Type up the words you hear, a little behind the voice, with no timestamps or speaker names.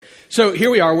So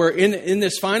here we are. We're in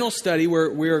this final study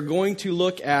where we're going to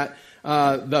look at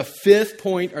the fifth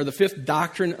point, or the fifth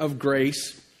doctrine of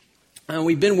grace.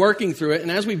 We've been working through it, and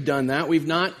as we've done that,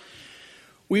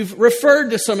 we've referred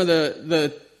to some of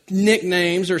the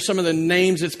nicknames or some of the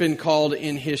names it's been called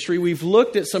in history. We've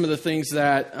looked at some of the things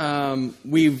that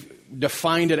we've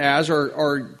defined it as,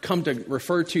 or come to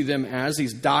refer to them as,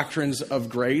 these doctrines of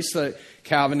grace,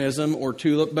 Calvinism or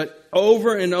tulip. But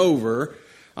over and over,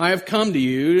 I have come to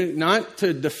you not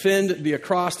to defend the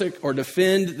acrostic or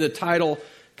defend the title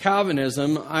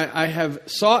Calvinism. I have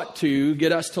sought to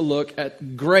get us to look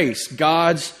at grace,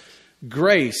 God's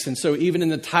grace. And so even in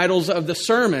the titles of the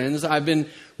sermons, I've been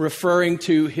referring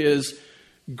to His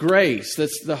grace.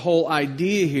 That's the whole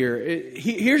idea here.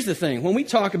 Here's the thing. When we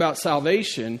talk about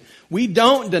salvation, we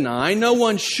don't deny, no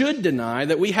one should deny,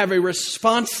 that we have a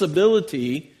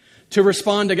responsibility to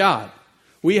respond to God.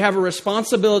 We have a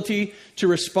responsibility to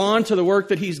respond to the work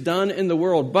that He's done in the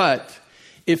world. But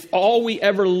if all we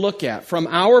ever look at from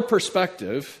our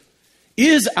perspective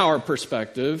is our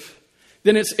perspective,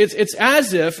 then it's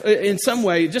as if, in some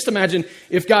way, just imagine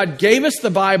if God gave us the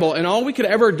Bible and all we could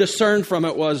ever discern from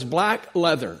it was black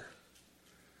leather.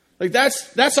 Like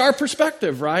that's our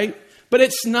perspective, right? But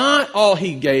it's not all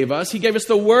He gave us. He gave us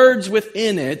the words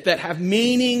within it that have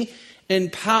meaning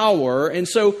and power. And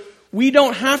so we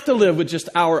don't have to live with just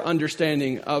our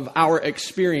understanding of our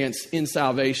experience in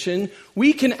salvation.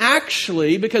 We can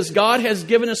actually, because God has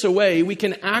given us a way, we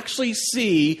can actually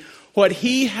see what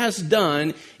He has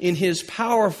done in His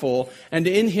powerful and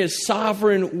in His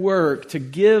sovereign work to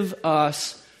give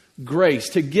us grace,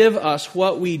 to give us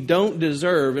what we don't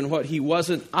deserve and what He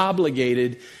wasn't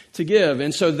obligated to give.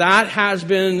 And so that has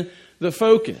been the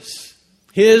focus,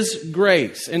 His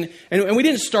grace. And we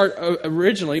didn't start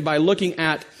originally by looking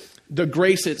at the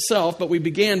grace itself, but we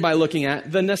began by looking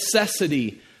at the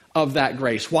necessity of that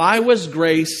grace. Why was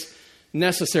grace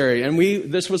necessary? And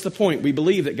this was the point. We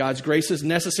believe that God's grace is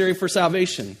necessary for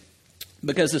salvation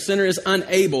because the sinner is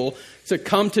unable to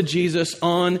come to Jesus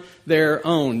on their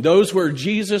own. Those were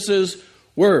Jesus's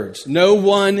words. No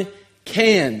one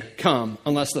can come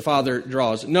unless the Father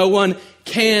draws. No one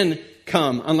can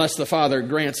come unless the Father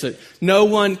grants it. No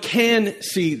one can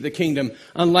see the kingdom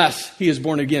unless he is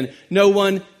born again. No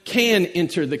one can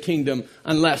enter the kingdom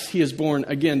unless he is born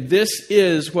again. This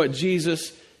is what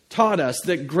Jesus taught us,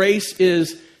 that grace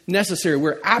is necessary.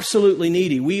 We're absolutely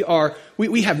needy. We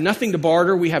have nothing to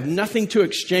barter. We have nothing to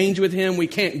exchange with Him. We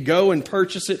can't go and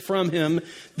purchase it from Him.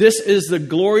 This is the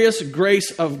glorious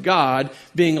grace of God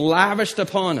being lavished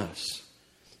upon us.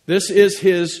 This is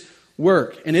His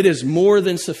work, and it is more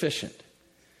than sufficient.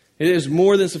 It is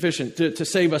more than sufficient to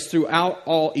save us throughout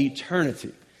all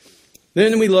eternity.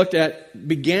 Then we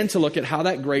began to look at how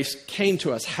that grace came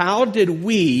to us. How did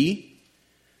we,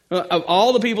 of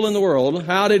all the people in the world,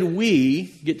 how did we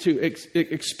get to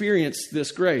experience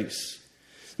this grace?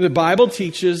 The Bible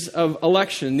teaches of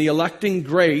election, the electing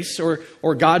grace,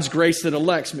 or God's grace that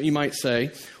elects, you might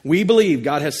say. We believe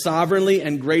God has sovereignly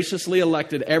and graciously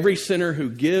elected every sinner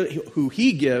who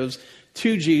He gives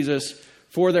to Jesus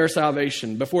for their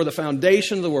salvation. Before the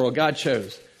foundation of the world, God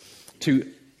chose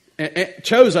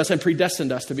us and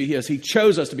predestined us to be His. He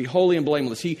chose us to be holy and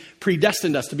blameless. He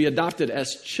predestined us to be adopted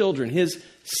as children, His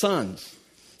sons.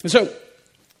 And so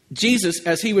Jesus,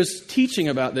 as He was teaching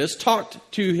about this, talked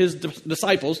to His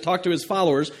disciples, talked to His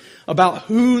followers about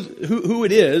who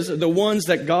it is, the ones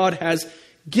that God has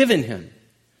given Him.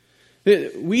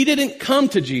 We didn't come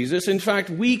to Jesus. In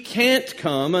fact, we can't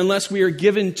come unless we are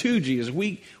given to Jesus.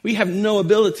 We have no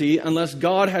ability unless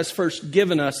God has first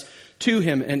given us to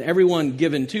Him, and everyone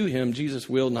given to Him, Jesus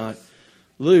will not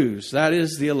lose. That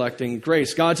is the electing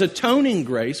grace. God's atoning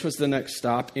grace was the next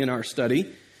stop in our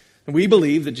study. And we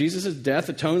believe that Jesus' death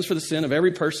atones for the sin of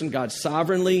every person God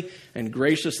sovereignly and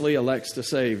graciously elects to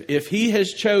save. If He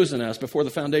has chosen us before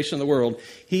the foundation of the world,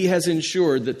 He has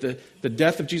ensured that the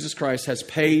death of Jesus Christ has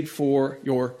paid for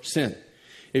your sin.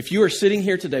 If you are sitting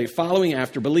here today following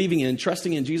after, believing in,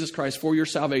 trusting in Jesus Christ for your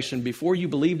salvation, before you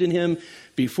believed in Him,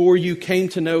 before you came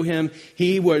to know Him,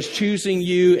 He was choosing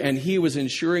you, and He was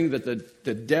ensuring that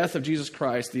the death of Jesus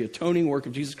Christ, the atoning work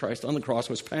of Jesus Christ on the cross,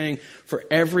 was paying for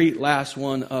every last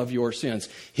one of your sins.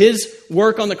 His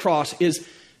work on the cross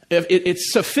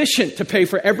it's sufficient to pay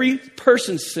for every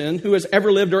person's sin who has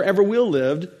ever lived or ever will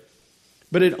live,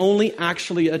 but it only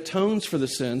actually atones for the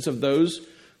sins of those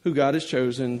who God has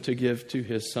chosen to give to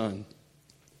His Son.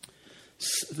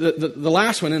 The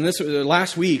last one, and the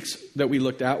last week's that we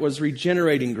looked at, was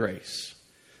regenerating grace.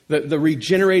 the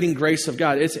regenerating grace of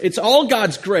God. It's all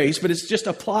God's grace, but it's just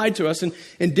applied to us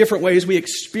in different ways. We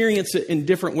experience it in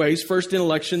different ways, first in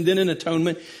election, then in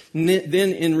atonement,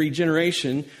 then in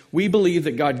regeneration. We believe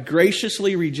that God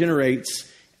graciously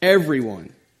regenerates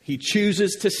everyone He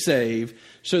chooses to save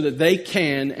so that they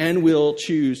can and will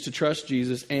choose to trust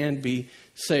Jesus and be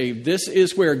saved. This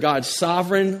is where God's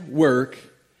sovereign work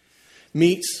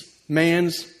meets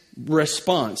man's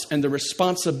response and the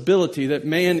responsibility that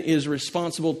man is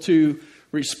responsible to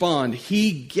respond.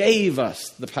 He gave us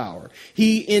the power.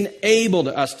 He enabled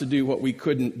us to do what we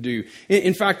couldn't do.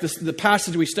 In fact, the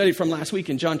passage we studied from last week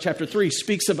in John chapter 3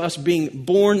 speaks of us being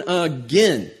born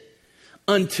again.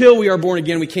 Until we are born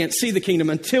again, we can't see the kingdom.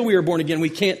 Until we are born again, we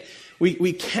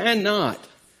cannot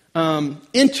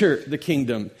enter the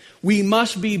kingdom. We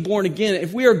must be born again.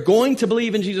 If we are going to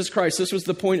believe in Jesus Christ, this was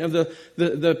the point of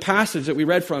the passage that we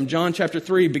read from, John chapter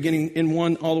 3, beginning in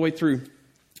 1 all the way through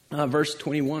verse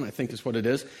 21, I think is what it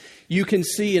is. You can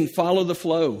see and follow the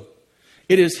flow.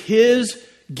 It is His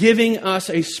giving us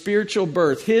a spiritual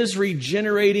birth, His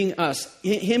regenerating us,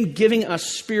 Him giving us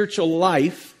spiritual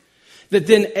life that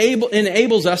then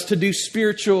enables us to do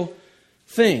spiritual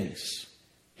things.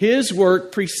 His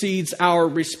work precedes our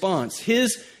response.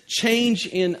 His change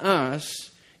in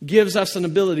us gives us an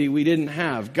ability we didn't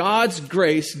have. God's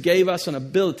grace gave us an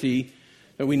ability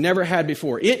that we never had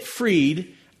before. It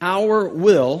freed our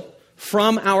will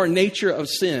from our nature of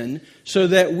sin so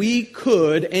that we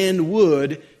could and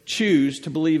would choose to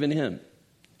believe in Him.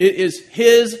 It is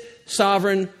His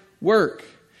sovereign work.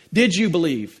 Did you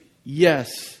believe?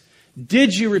 Yes.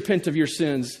 Did you repent of your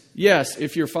sins? Yes.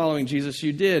 If you're following Jesus,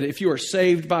 you did. If you are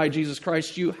saved by Jesus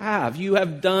Christ, you have. You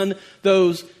have done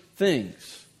those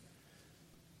things.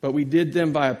 But we did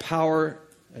them by a power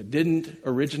that didn't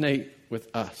originate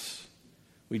with us.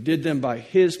 We did them by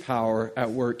His power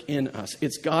at work in us.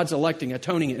 It's God's electing,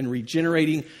 atoning, and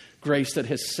regenerating grace that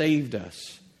has saved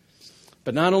us.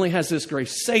 But not only has this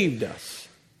grace saved us,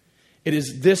 it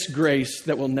is this grace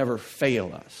that will never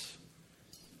fail us.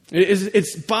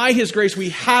 It's by His grace we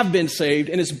have been saved,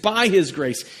 and it's by His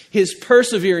grace, His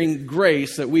persevering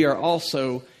grace, that we are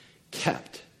also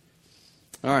kept.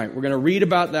 All right, we're going to read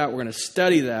about that. We're going to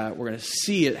study that. We're going to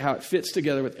see it, how it fits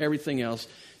together with everything else.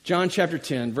 John chapter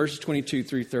 10, verses 22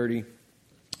 through 30.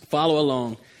 Follow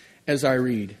along as I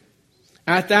read.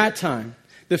 At that time,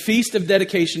 the feast of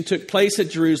dedication took place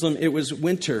at Jerusalem. It was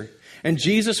winter, and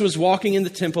Jesus was walking in the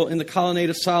temple in the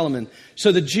colonnade of Solomon.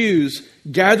 So the Jews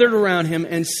gathered around Him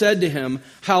and said to Him,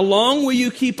 "How long will you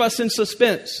keep us in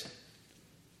suspense?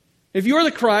 If you are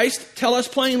the Christ, tell us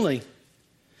plainly."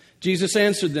 Jesus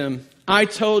answered them, "I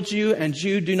told you, and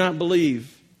you do not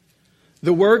believe.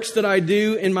 The works that I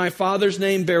do in my Father's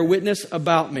name bear witness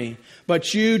about me,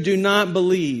 but you do not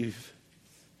believe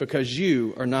because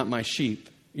you are not my sheep.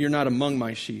 You're not among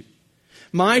my sheep.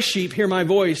 My sheep hear my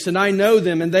voice, and I know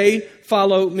them, and they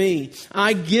follow me.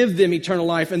 I give them eternal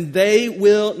life, and they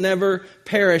will never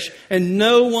perish, and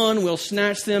no one will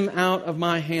snatch them out of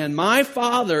my hand. My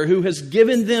Father, who has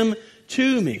given them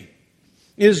to me,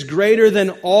 is greater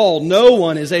than all. No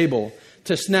one is able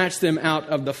to snatch them out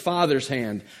of the Father's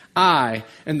hand. I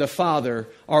and the Father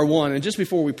are one." And just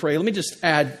before we pray, let me just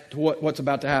add to what's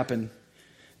about to happen.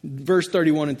 Verse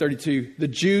 31 and 32. The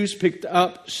Jews picked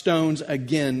up stones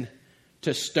again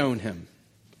to stone Him.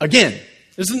 Again.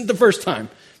 This isn't the first time.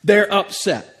 They're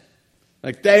upset.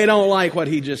 Like they don't like what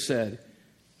He just said.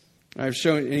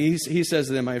 He says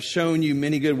to them, "I have shown you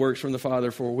many good works from the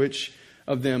Father. For which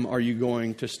of them are you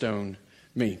going to stone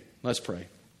me?" Let's pray.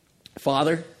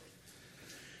 Father,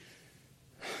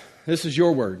 this is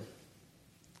your word.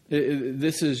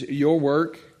 This is your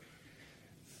work.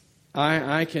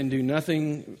 I can do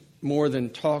nothing more than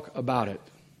talk about it.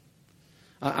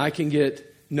 I can get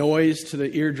noise to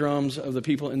the eardrums of the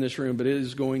people in this room, but it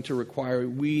is going to require,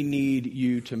 we need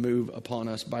you to move upon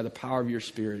us by the power of your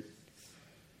Spirit.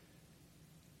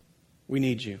 We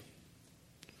need you.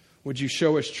 Would you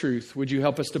show us truth? Would you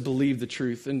help us to believe the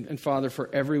truth? And Father, for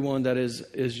everyone that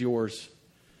is yours,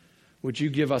 would you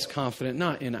give us confidence,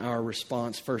 not in our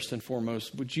response first and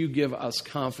foremost, would you give us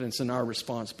confidence in our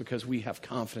response because we have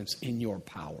confidence in your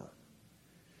power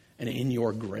and in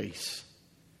your grace.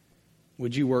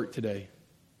 Would you work today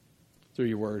through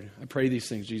your word? I pray these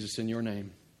things, Jesus, in your name.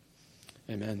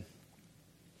 Amen.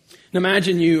 Now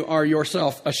imagine you are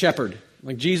yourself a shepherd.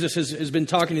 Like Jesus has been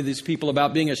talking to these people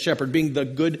about being a shepherd, being the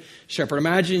good shepherd.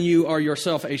 Imagine you are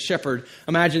yourself a shepherd.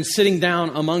 Imagine sitting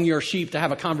down among your sheep to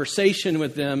have a conversation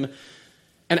with them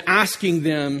and asking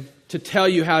them to tell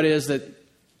you how it is that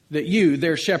you,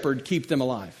 their shepherd, keep them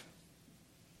alive.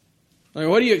 I mean,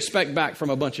 what do you expect back from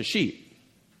a bunch of sheep?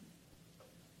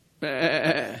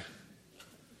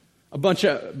 a bunch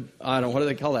of, what do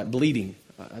they call that? Bleating.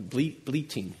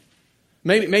 Bleating.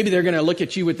 Maybe they're going to look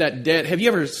at you with that dead. Have you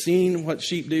ever seen what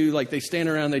sheep do? Like they stand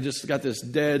around, they just got this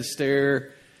dead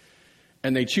stare,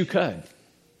 and they chew cud.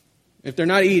 If they're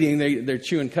not eating, they're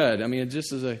chewing cud. I mean, it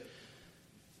just is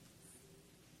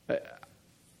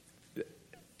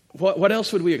what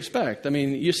else would we expect? I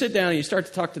mean, you sit down and you start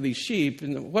to talk to these sheep,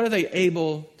 and what are they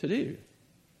able to do?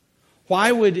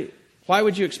 Why would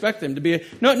you expect them to be?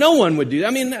 No one would do that.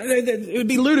 I mean, it would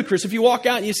be ludicrous if you walk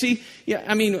out and you see. Yeah,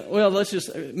 I mean, well, let's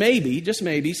just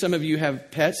maybe, some of you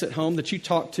have pets at home that you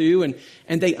talk to,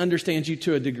 and they understand you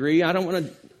to a degree. I don't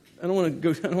want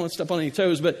to step on any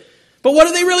toes, but what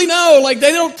do they really know? Like,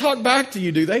 they don't talk back to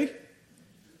you, do they?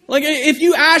 Like, if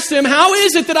you ask them, how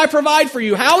is it that I provide for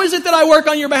you? How is it that I work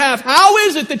on your behalf? How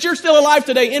is it that you're still alive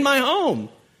today in my home?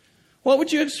 What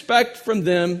would you expect from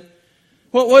them?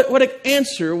 What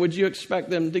answer would you expect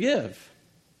them to give?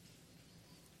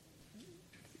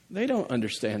 They don't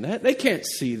understand that. They can't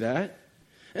see that.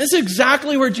 And that's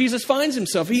exactly where Jesus finds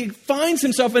himself. He finds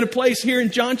himself in a place here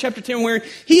in John chapter 10 where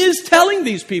he is telling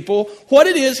these people what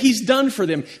it is he's done for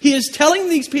them. He is telling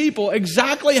these people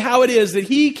exactly how it is that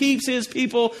he keeps his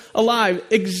people alive.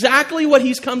 Exactly what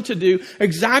he's come to do.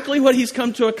 Exactly what he's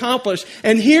come to accomplish.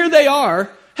 And here they are.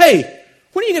 Hey,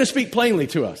 when are you going to speak plainly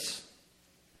to us?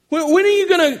 When are you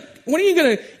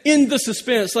going to end the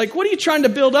suspense? Like, what are you trying to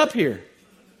build up here?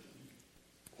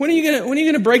 When are you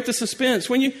going to break the suspense?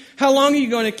 How long are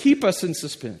you going to keep us in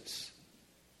suspense?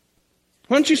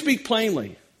 Why don't you speak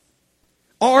plainly?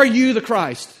 Are you the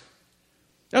Christ?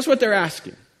 That's what they're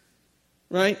asking,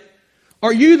 right?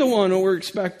 Are you the one that we're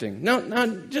expecting? Now,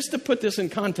 just to put this in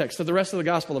context to the rest of the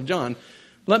Gospel of John,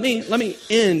 let me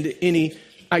end any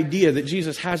idea that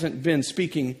Jesus hasn't been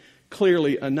speaking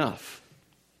clearly enough.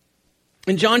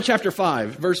 In John chapter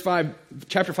 5, verse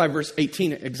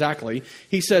 18 exactly,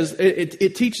 he says,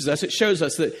 it teaches us, it shows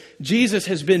us that Jesus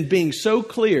has been being so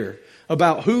clear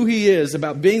about who he is,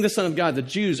 about being the Son of God, the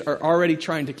Jews are already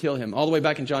trying to kill him, all the way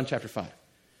back in John chapter 5.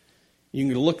 You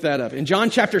can look that up. In John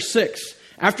chapter 6,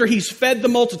 after he's fed the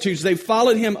multitudes, they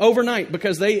followed him overnight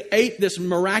because they ate this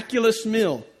miraculous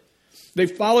meal. They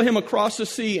follow him across the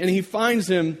sea, and he finds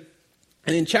them.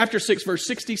 And in chapter 6, verse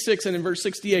 66 and in verse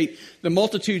 68, the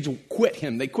multitudes quit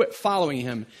him. They quit following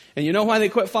him. And you know why they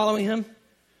quit following him?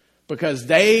 Because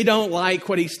they don't like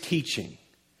what he's teaching.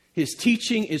 His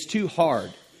teaching is too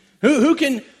hard. Who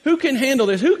can handle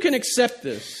this? Who can accept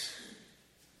this?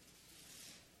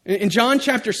 In John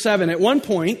chapter 7, at one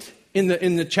point in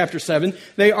the chapter 7,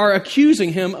 they are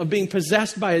accusing him of being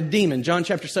possessed by a demon. John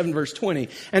chapter 7, verse 20.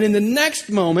 And in the next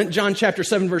moment, John chapter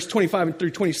 7, verse 25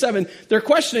 through 27, they're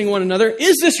questioning one another.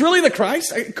 Is this really the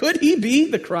Christ? Could he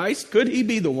be the Christ? Could he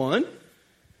be the one?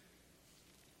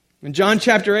 In John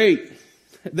chapter 8,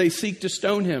 they seek to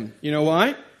stone him. You know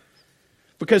why?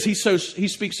 Because he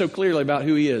speaks so clearly about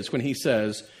who he is when he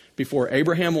says, before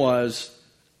Abraham was,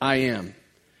 I am.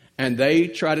 And they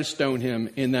try to stone him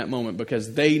in that moment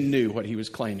because they knew what he was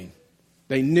claiming.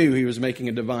 They knew he was making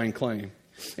a divine claim.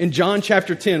 In John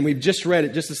chapter 10, we've just read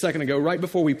it just a second ago, right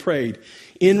before we prayed.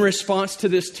 In response to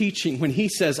this teaching, when he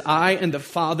says, I and the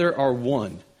Father are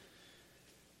one,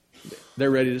 they're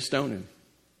ready to stone him.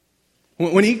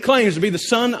 When he claims to be the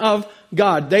Son of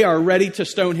God, they are ready to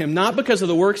stone him, not because of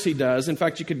the works he does. In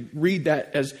fact, you could read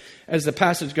that as the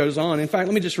passage goes on. In fact,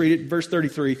 let me just read it. Verse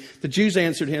 33, the Jews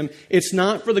answered him, it's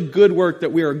not for the good work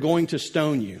that we are going to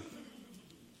stone you,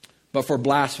 but for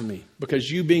blasphemy, because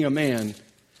you being a man,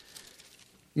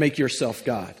 make yourself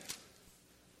God.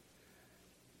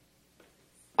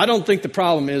 I don't think the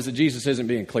problem is that Jesus isn't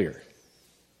being clear.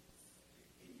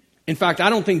 In fact,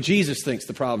 I don't think Jesus thinks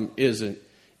the problem is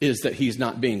that he's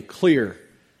not being clear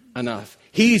enough.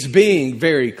 He's being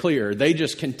very clear. They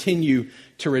just continue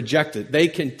to reject it. They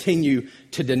continue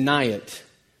to deny it.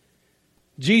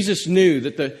 Jesus knew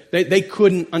that they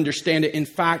couldn't understand it. In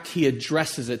fact, he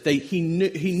addresses it. He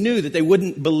knew that they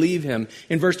wouldn't believe him.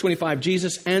 In verse 25,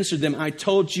 Jesus answered them, I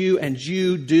told you, and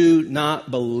you do not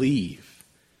believe.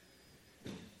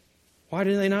 Why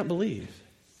do they not believe?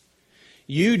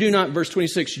 You do not, verse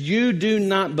 26, you do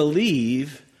not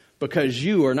believe because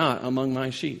you are not among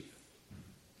my sheep.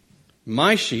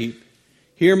 My sheep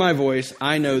hear my voice.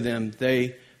 I know them.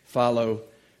 They follow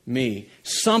me.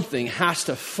 Something has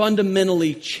to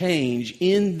fundamentally change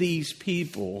in these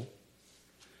people.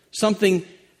 Something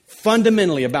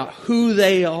fundamentally about who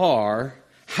they are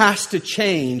has to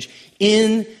change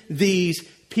in these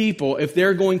people if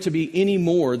they're going to be any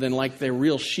more than like the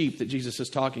real sheep that Jesus is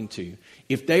talking to.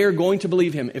 If they are going to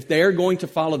believe him, if they are going to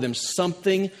follow them,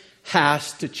 something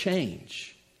has to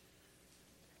change.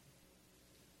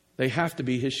 They have to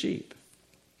be his sheep.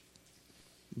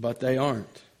 but they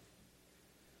aren't.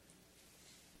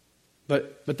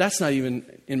 But that's not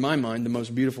even, in my mind, the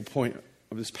most beautiful point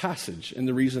of this passage and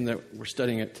the reason that we're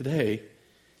studying it today.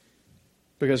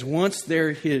 Because once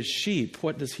they're his sheep,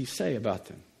 what does he say about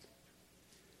them?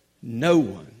 No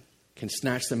one can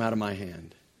snatch them out of my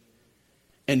hand.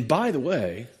 And by the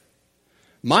way,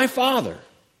 my Father,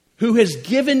 who has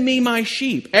given me my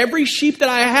sheep, every sheep that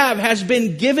I have has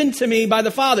been given to me by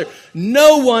the Father.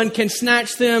 No one can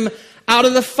snatch them out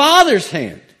of the Father's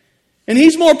hand. And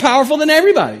he's more powerful than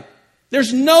everybody.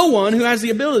 There's no one who has the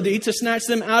ability to snatch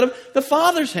them out of the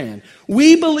Father's hand.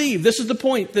 We believe, this is the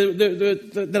point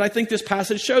that I think this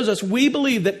passage shows us. We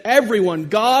believe that everyone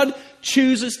God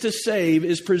chooses to save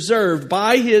is preserved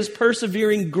by his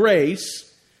persevering grace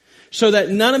so that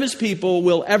none of his people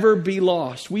will ever be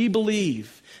lost. We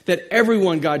believe that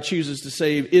everyone God chooses to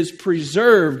save is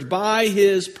preserved by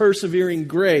his persevering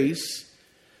grace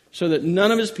so that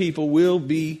none of his people will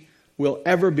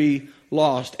ever be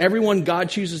lost. Everyone God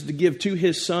chooses to give to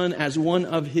his Son as one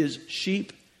of his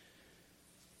sheep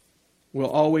will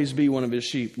always be one of his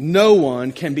sheep. No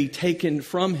one can be taken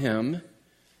from him.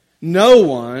 No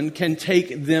one can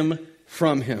take them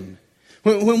from him.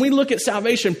 When we look at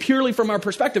salvation purely from our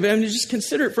perspective, and just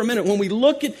consider it for a minute, when we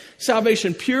look at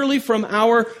salvation purely from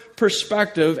our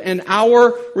perspective and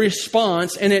our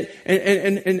response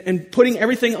and putting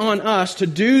everything on us to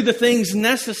do the things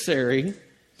necessary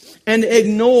and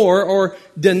ignore or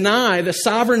deny the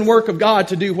sovereign work of God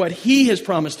to do what he has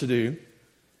promised to do,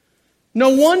 no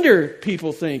wonder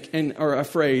people think and are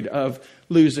afraid of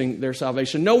losing their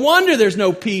salvation. No wonder there's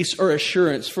no peace or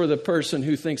assurance for the person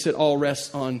who thinks it all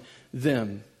rests on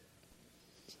them.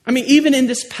 I mean, even in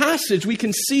this passage, we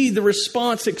can see the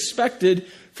response expected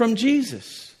from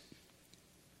Jesus.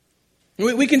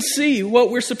 We can see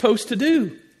what we're supposed to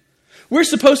do. We're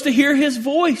supposed to hear his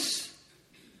voice.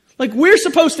 Like, we're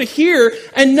supposed to hear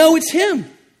and know it's him.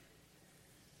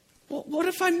 Well, what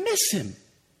if I miss him?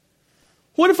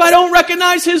 What if I don't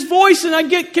recognize his voice and I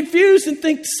get confused and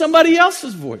think somebody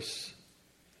else's voice?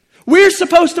 We're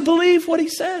supposed to believe what he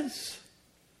says.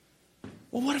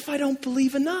 Well, what if I don't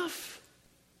believe enough?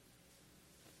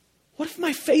 What if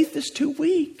my faith is too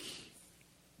weak?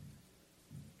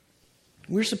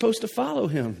 We're supposed to follow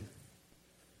him.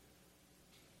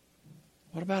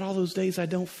 What about all those days I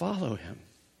don't follow him?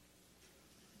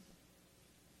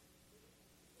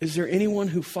 Is there anyone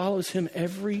who follows him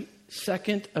every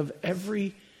second of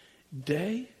every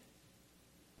day?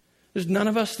 There's none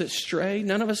of us that stray,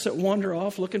 none of us that wander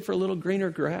off looking for a little greener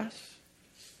grass.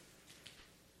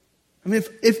 I mean,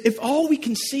 if all we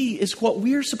can see is what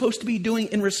we're supposed to be doing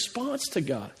in response to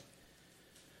God,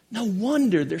 no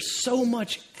wonder there's so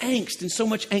much angst and so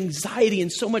much anxiety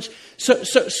and so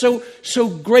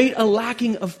great a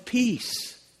lacking of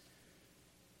peace.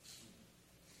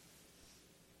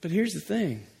 But here's the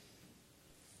thing.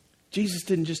 Jesus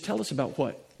didn't just tell us about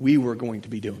what we were going to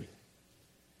be doing.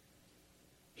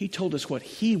 He told us what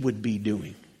he would be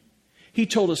doing. He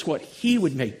told us what he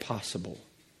would make possible.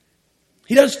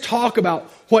 He does talk about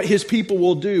what his people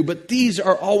will do, but these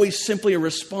are always simply a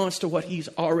response to what he's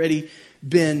already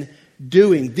been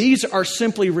doing. These are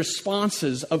simply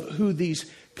responses of who these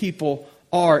people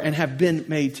are and have been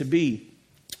made to be.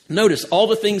 Notice, all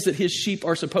the things that his sheep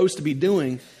are supposed to be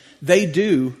doing, they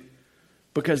do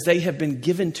because they have been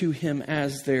given to him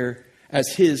as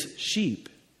his sheep.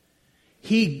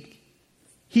 He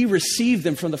received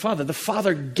them from the Father. The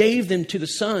Father gave them to the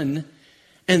Son,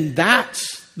 and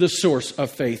that's the source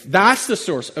of faith. That's the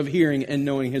source of hearing and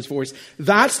knowing his voice.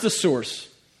 That's the source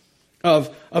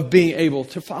of being able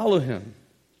to follow him.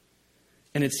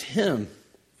 And it's him.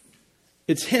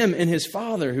 It's him and his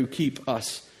Father who keep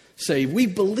us saved. We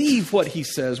believe what he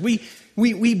says. We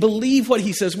believe what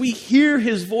he says. We hear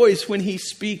his voice when he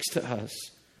speaks to us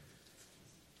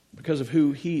because of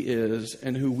who he is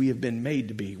and who we have been made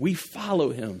to be. We follow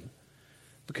him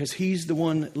because he's the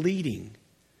one leading.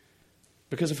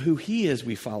 Because of who he is,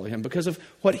 we follow him. Because of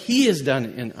what he has done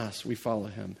in us, we follow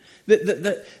him.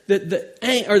 The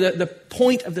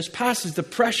point of this passage, the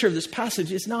pressure of this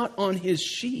passage is not on his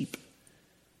sheep.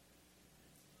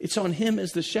 It's on him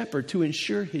as the shepherd to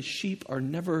ensure his sheep are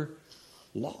never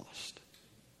lost.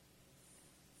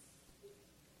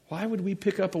 Why would we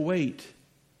pick up a weight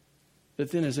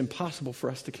that then is impossible for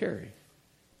us to carry?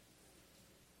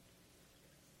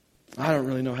 I don't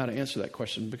really know how to answer that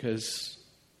question because,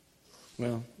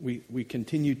 well, we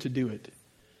continue to do it.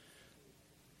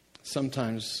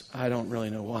 Sometimes I don't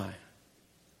really know why.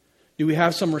 Do we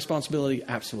have some responsibility?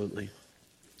 Absolutely.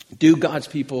 Do God's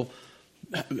people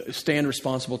stand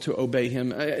responsible to obey him.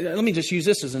 Let me just use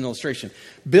this as an illustration.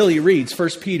 Billy reads 1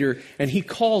 Peter, and he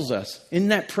calls us. In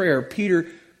that prayer,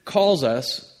 Peter calls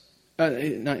us, not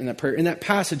in that prayer, in that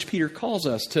passage, Peter calls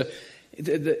us to,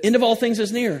 the end of all things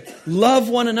is near. Love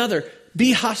one another.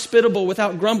 Be hospitable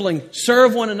without grumbling.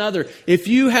 Serve one another. If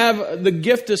you have the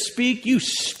gift to speak, you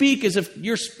speak as if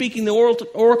you're speaking the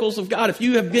oracles of God. If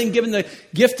you have been given the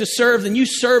gift to serve, then you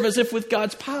serve as if with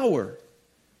God's power.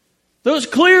 Those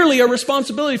clearly are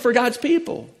responsibility for God's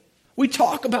people. We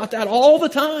talk about that all the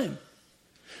time.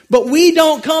 But we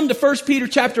don't come to 1 Peter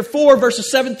chapter 4, verses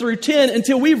 7 through 10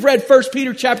 until we've read 1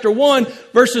 Peter chapter 1,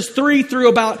 verses 3 through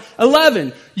about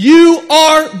 11. You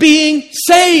are being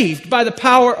saved by the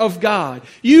power of God.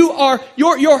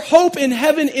 Your hope in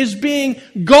heaven is being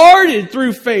guarded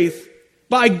through faith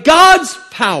by God's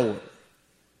power.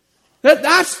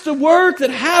 That's the work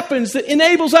that happens that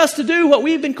enables us to do what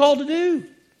we've been called to do.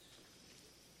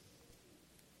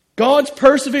 God's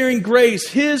persevering grace,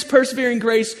 His persevering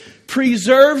grace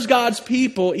preserves God's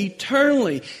people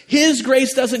eternally. His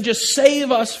grace doesn't just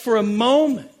save us for a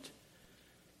moment.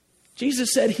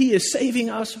 Jesus said He is saving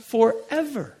us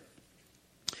forever.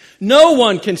 No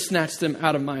one can snatch them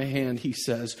out of my hand, He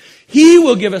says. He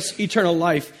will give us eternal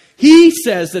life. He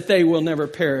says that they will never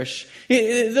perish.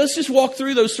 Let's just walk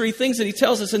through those three things that He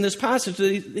tells us in this passage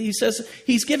that He says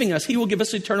He's giving us. He will give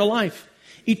us eternal life.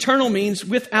 Eternal means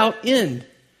without end.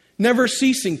 Never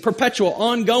ceasing, perpetual,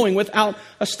 ongoing, without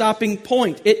a stopping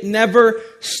point. It never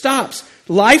stops.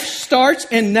 Life starts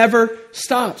and never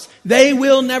stops. They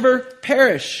will never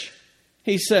perish,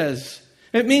 He says.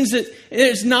 It means that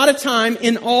there's not a time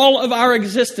in all of our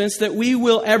existence that we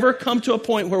will ever come to a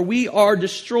point where we are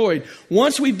destroyed.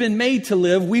 Once we've been made to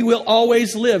live, we will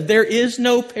always live. There is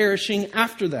no perishing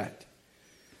after that.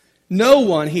 No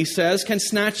one, He says, can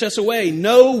snatch us away.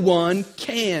 No one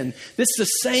can. This is the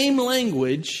same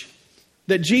language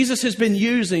that Jesus has been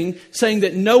using, saying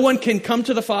that no one can come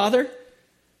to the Father.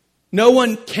 No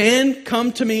one can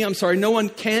come to me. No one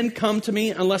can come to me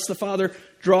unless the Father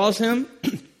draws him.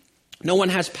 No one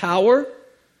has power.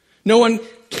 No one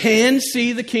can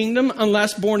see the kingdom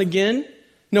unless born again.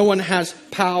 No one has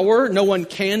power. No one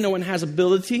can. No one has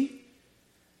ability.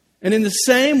 And in the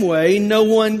same way, no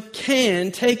one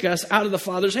can take us out of the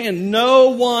Father's hand. No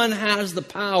one has the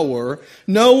power,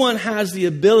 no one has the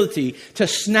ability to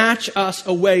snatch us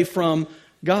away from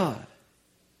God.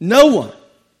 No one.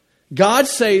 God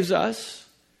saves us,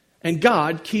 and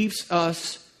God keeps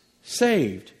us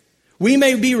saved. We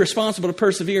may be responsible to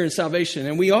persevere in salvation,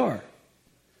 and we are.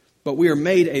 But we are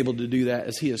made able to do that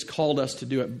as He has called us to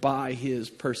do it by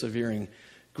His persevering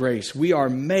grace. We are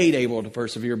made able to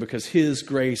persevere because His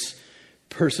grace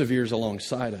perseveres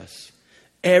alongside us.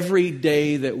 Every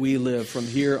day that we live from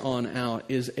here on out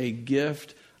is a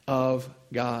gift of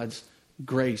God's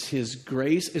grace. His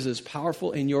grace is as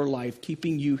powerful in your life,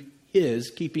 keeping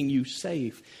you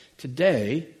safe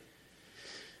today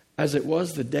as it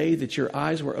was the day that your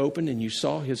eyes were opened and you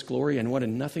saw His glory and wanted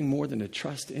nothing more than to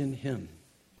trust in Him.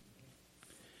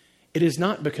 It is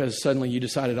not because suddenly you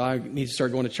decided, I need to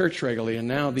start going to church regularly and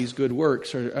now these good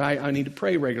works, or I need to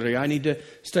pray regularly, I need to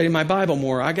study my Bible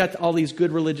more, I got all these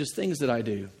good religious things that I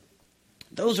do.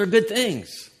 Those are good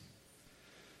things.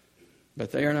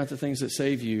 But they are not the things that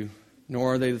save you,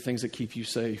 nor are they the things that keep you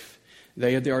safe.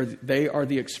 They are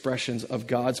the expressions of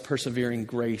God's persevering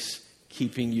grace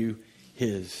keeping you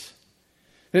His.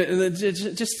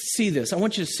 Just see this. I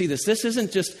want you to see this. This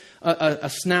isn't just a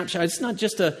snapshot. It's not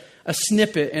just a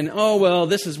snippet and,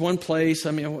 this is one place.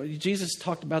 I mean, Jesus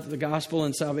talked about the gospel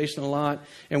and salvation a lot,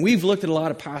 and we've looked at a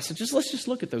lot of passages. Let's just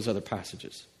look at those other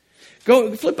passages.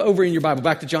 Go flip over in your Bible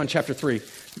back to John chapter 3.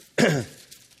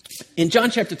 In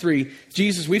John chapter 3,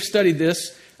 Jesus, we've studied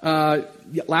this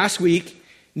last week.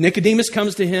 Nicodemus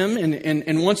comes to Him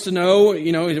and wants to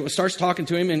know, starts talking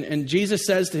to Him, and Jesus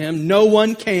says to him, no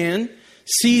one can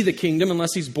see the kingdom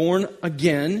unless he's born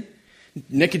again.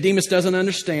 Nicodemus doesn't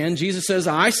understand. Jesus says,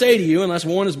 I say to you, unless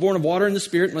one is born of water and the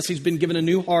Spirit, unless he's been given a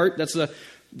new heart, that's a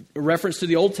reference to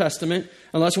the Old Testament,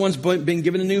 unless one's been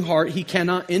given a new heart, he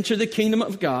cannot enter the kingdom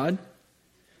of God.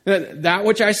 That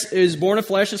which is born of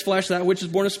flesh is flesh, that which is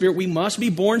born of spirit. We must be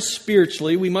born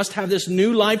spiritually. We must have this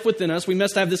new life within us. We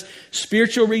must have this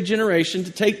spiritual regeneration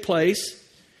to take place.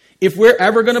 If we're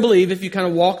ever going to believe, if you kind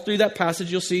of walk through that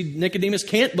passage, you'll see Nicodemus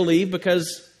can't believe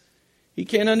because he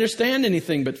can't understand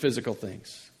anything but physical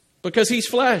things. Because he's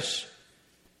flesh.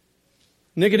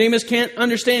 Nicodemus can't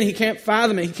understand. He can't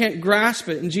fathom it. He can't grasp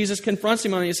it. And Jesus confronts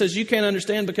him on it. He says, you can't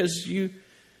understand because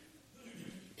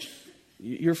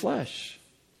you're flesh.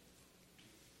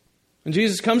 When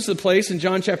Jesus comes to the place in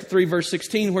John chapter 3, verse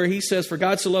 16, where he says, "For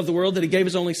God so loved the world that he gave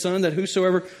his only Son, that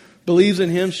whosoever believes in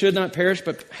him should not perish,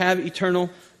 but have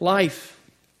eternal life."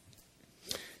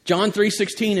 John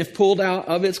 3:16, if pulled out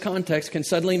of its context, can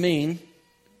suddenly mean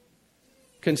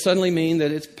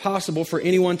that it's possible for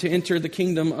anyone to enter the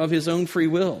kingdom of his own free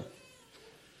will.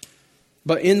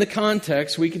 But in the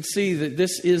context, we can see that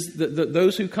this is that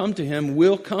those who come to him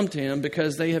will come to him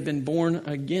because they have been born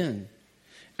again.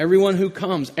 Everyone who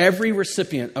comes, every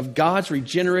recipient of God's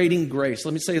regenerating grace,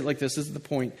 let me say it like this is the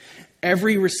point.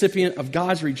 Every recipient of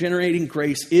God's regenerating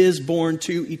grace is born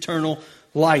to eternal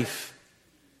life.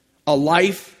 A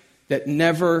life that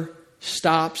never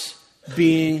stops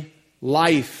being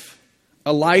life.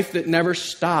 A life that never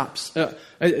stops.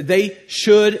 They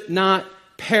should not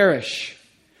perish.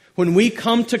 When we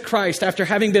come to Christ, after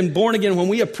having been born again, when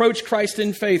we approach Christ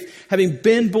in faith, having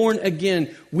been born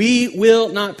again, we will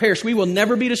not perish. We will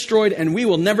never be destroyed, and we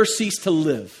will never cease to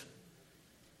live.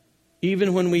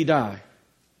 Even when we die,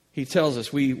 he tells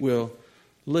us we will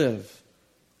live.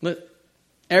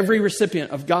 Every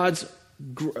recipient of God's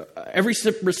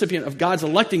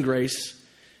electing grace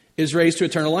is raised to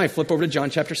eternal life. Flip over to John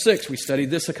chapter 6. We studied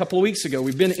this a couple of weeks ago.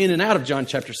 We've been in and out of John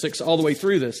chapter 6 all the way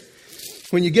through this.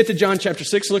 When you get to John chapter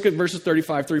 6, look at verses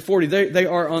 35 through 40. They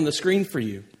are on the screen for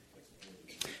you.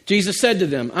 Jesus said to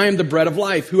them, "I am the bread of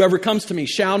life. Whoever comes to me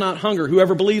shall not hunger.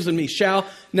 Whoever believes in me shall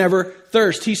never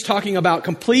thirst." He's talking about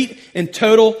complete and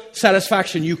total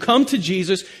satisfaction. You come to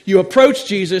Jesus, you approach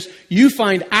Jesus, you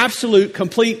find absolute,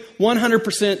 complete,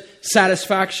 100%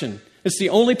 satisfaction. It's the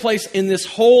only place in this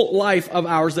whole life of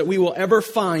ours that we will ever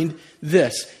find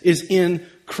this, is in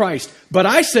Christ. But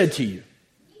I said to you,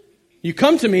 you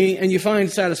come to me and you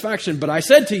find satisfaction, but I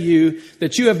said to you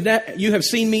that you have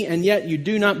seen me and yet you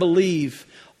do not believe.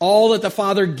 All that the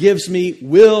Father gives me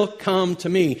will come to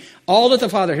me. All that the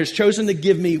Father has chosen to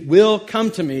give me will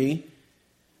come to me.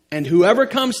 And whoever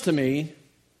comes to me,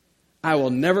 I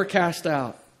will never cast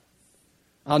out.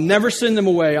 I'll never send them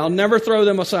away. I'll never throw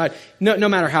them aside. No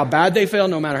matter how bad they fail,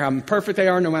 no matter how imperfect they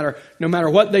are, no matter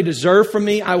what they deserve from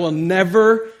me, I will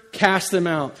never cast them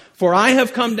out. For I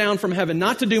have come down from heaven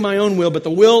not to do my own will, but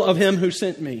the will of him who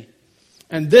sent me.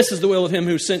 And this is the will of him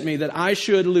who sent me, that I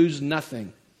should lose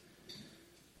nothing.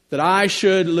 That I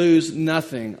should lose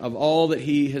nothing of all that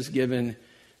he has given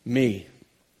me,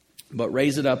 but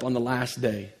raise it up on the last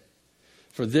day.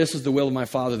 For this is the will of my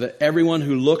Father, that everyone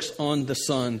who looks on the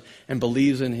Son and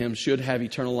believes in him should have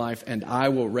eternal life, and I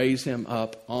will raise him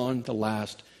up on the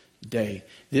last day.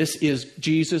 This is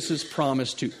Jesus'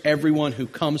 promise to everyone who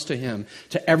comes to him,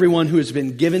 to everyone who has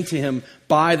been given to him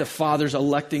by the Father's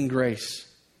electing grace.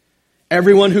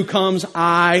 Everyone who comes,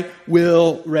 I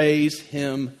will raise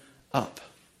him up.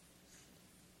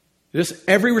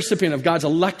 Every recipient of God's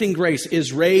electing grace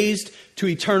is raised to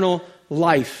eternal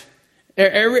life.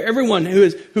 Everyone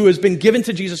who has been given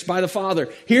to Jesus by the Father.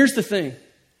 Here's the thing.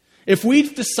 If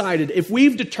we've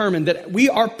determined that we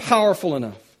are powerful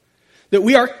enough, that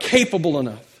we are capable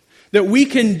enough, that we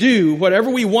can do whatever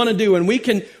we want to do, and we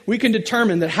can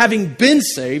determine that having been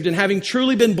saved and having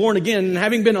truly been born again and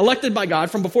having been elected by God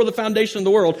from before the foundation of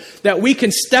the world, that we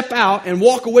can step out and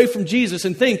walk away from Jesus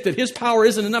and think that his power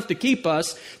isn't enough to keep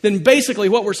us, then basically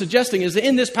what we're suggesting is that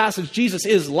in this passage, Jesus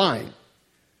is lying.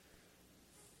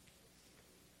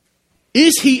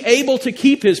 Is he able to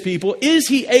keep his people? Is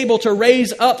he able to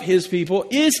raise up his people?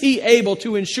 Is he able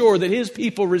to ensure that his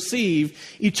people receive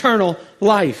eternal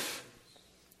life?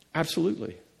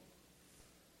 Absolutely.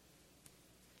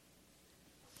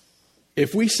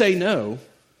 If we say no,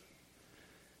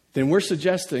 then we're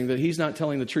suggesting that he's not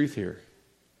telling the truth here.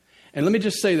 And let me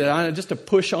just say that, just to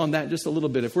push on that just a little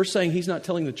bit, if we're saying he's not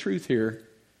telling the truth here,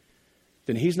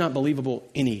 then he's not believable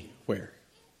anywhere.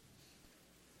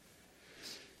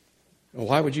 Well,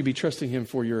 why would you be trusting him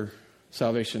for your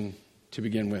salvation to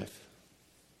begin with?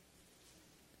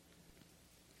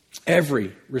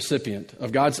 Every recipient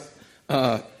of God's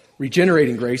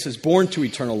regenerating grace is born to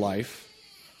eternal life.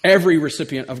 Every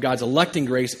recipient of God's electing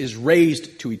grace is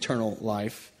raised to eternal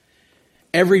life.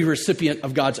 Every recipient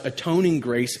of God's atoning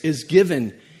grace is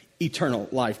given eternal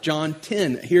life. John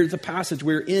 10, here's the passage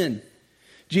we're in.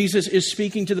 Jesus is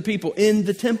speaking to the people in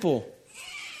the temple.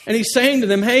 And he's saying to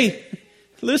them, hey,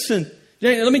 listen.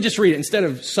 Let me just read it instead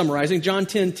of summarizing. John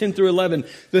 10 through 11.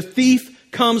 The thief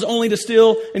comes only to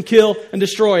steal and kill and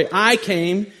destroy. I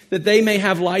came that they may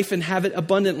have life and have it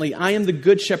abundantly. I am the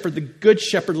good shepherd. The good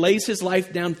shepherd lays his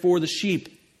life down for the sheep.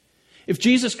 If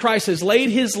Jesus Christ has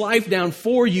laid his life down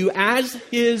for you as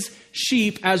his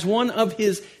sheep, as one of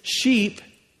his sheep,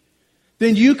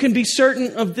 then you can be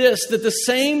certain of this, that the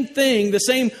same thing, the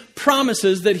same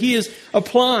promises that he is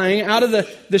applying out of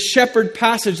the shepherd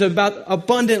passage about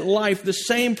abundant life, the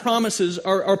same promises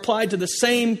are applied to the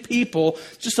same people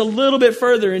just a little bit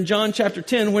further in John chapter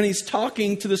 10 when he's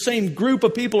talking to the same group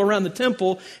of people around the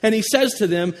temple. And he says to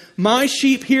them, my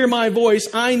sheep hear my voice.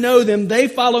 I know them. They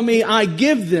follow me. I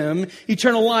give them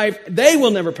eternal life. They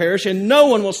will never perish, and no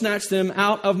one will snatch them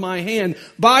out of my hand.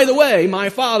 By the way, my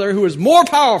Father, who is more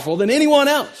powerful than anyone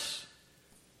else,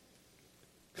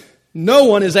 no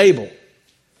one is able,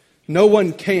 no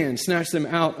one can snatch them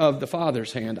out of the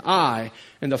Father's hand. I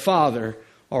and the Father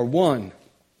are one.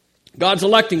 God's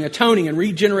electing, atoning, and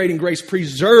regenerating grace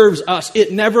preserves us.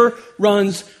 It never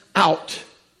runs out.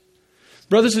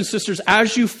 Brothers and sisters,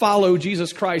 as you follow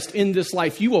Jesus Christ in this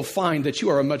life, you will find that you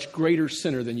are a much greater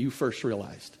sinner than you first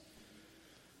realized.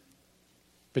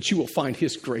 But you will find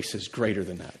His grace is greater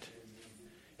than that.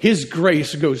 His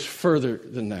grace goes further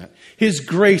than that. His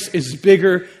grace is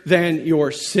bigger than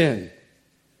your sin.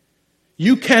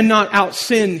 You cannot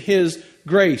out-sin His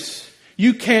grace.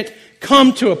 You can't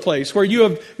come to a place where you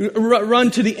have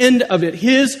run to the end of it.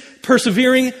 His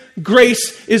persevering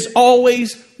grace is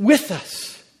always with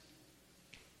us.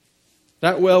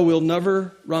 That well will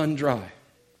never run dry.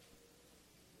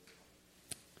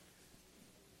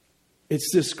 It's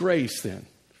this grace then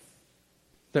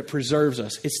that preserves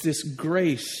us. It's this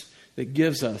grace that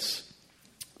gives us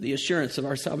the assurance of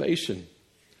our salvation.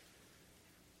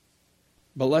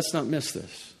 But let's not miss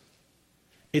this.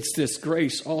 It's this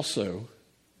grace also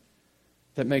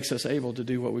that makes us able to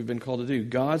do what we've been called to do.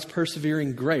 God's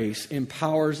persevering grace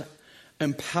empowers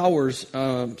God's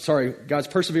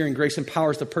persevering grace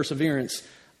empowers the perseverance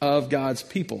of God's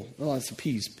people. Well, that's a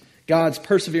piece. God's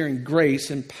persevering grace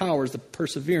empowers the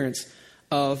perseverance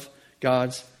of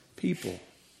God's people.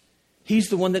 He's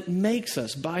the one that makes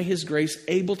us, by His grace,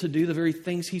 able to do the very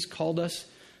things He's called us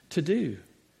to do.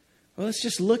 Well, let's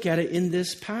just look at it in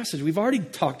this passage. We've already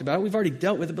talked about it. We've already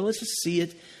dealt with it, but let's just see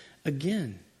it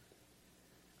again.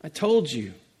 I told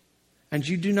you, and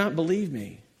you do not believe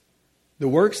me. The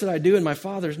works that I do in my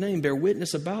Father's name bear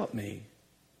witness about me,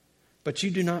 but you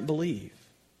do not believe.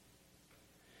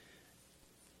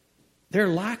 Their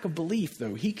lack of belief,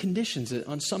 though, He conditions it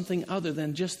on something other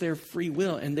than just their free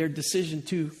will and their decision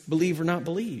to believe or not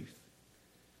believe.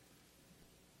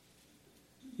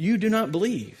 You do not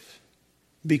believe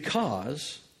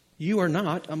because you are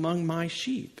not among my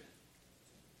sheep.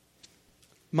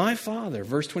 My Father,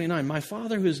 verse 29, my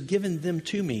Father who has given them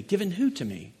to me. Given who to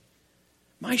me?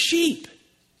 My sheep.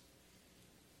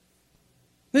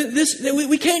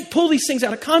 We can't pull these things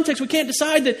out of context. We can't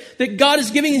decide that God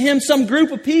is giving him some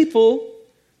group of people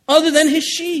other than his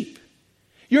sheep.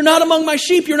 You're not among my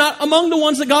sheep. You're not among the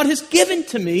ones that God has given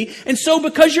to me. And so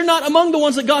because you're not among the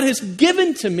ones that God has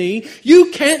given to me,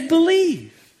 you can't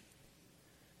believe.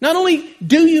 Not only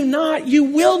do you not, you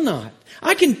will not.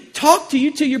 I can talk to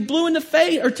you till you're blue in the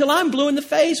face, or till I'm blue in the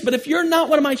face. But if you're not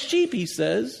one of my sheep, he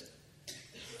says,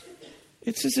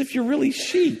 it's as if you're really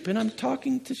sheep and I'm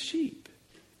talking to sheep.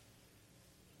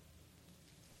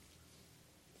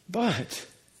 But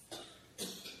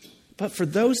for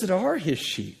those that are his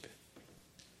sheep,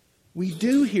 we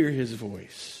do hear his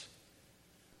voice.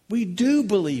 We do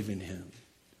believe in him.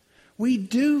 We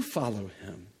do follow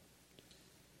him.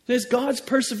 There's God's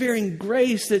persevering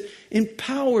grace that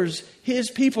empowers his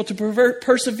people to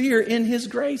persevere in his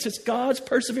grace. It's God's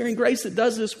persevering grace that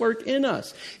does this work in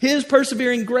us. His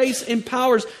persevering grace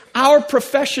empowers our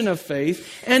profession of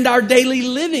faith and our daily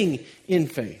living in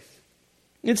faith.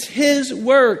 It's his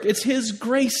work, it's his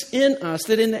grace in us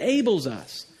that enables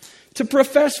us to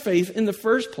profess faith in the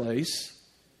first place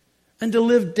and to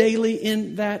live daily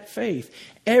in that faith.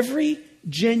 Every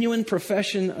genuine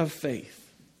profession of faith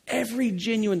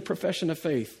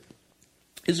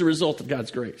is a result of God's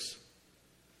grace.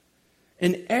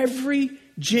 And every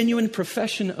genuine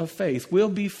profession of faith will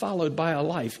be followed by a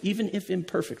life, even if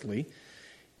imperfectly,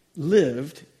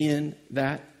 lived in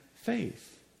that faith.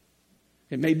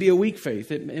 It may be a weak faith.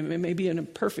 It may be an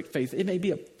imperfect faith. It may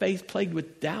be a faith plagued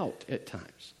with doubt at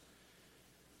times.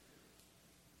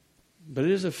 But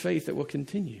it is a faith that will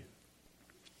continue.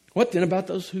 What then about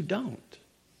those who don't?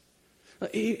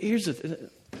 Here's the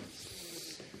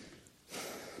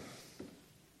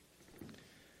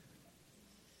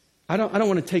I don't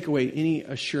want to take away any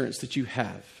assurance that you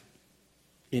have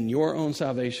in your own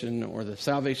salvation or the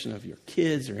salvation of your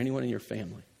kids or anyone in your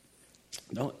family.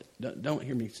 Don't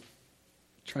hear me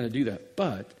trying to do that.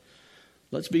 But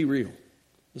let's be real.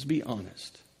 Let's be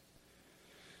honest.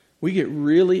 We get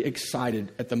really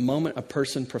excited at the moment a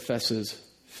person professes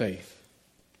faith,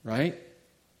 right?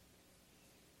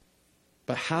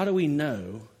 But how do we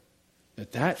know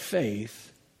that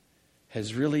faith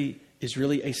is really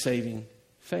a saving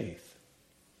faith.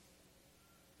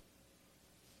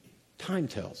 Time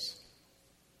tells.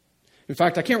 In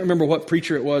fact, I can't remember what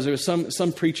preacher it was. It was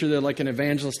some preacher, that like an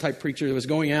evangelist type preacher, that was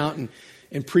going out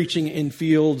and preaching in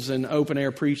fields and open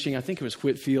air preaching. I think it was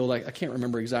Whitfield. I can't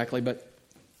remember exactly, but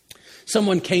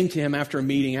someone came to him after a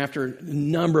meeting, after a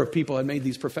number of people had made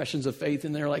these professions of faith,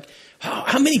 and they're like,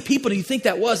 how many people do you think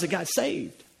that was that got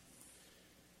saved?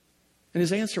 And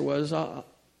his answer was, I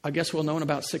guess we'll know in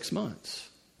about 6 months.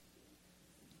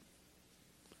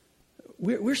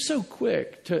 We're so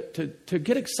quick to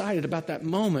get excited about that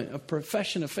moment of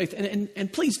profession of faith.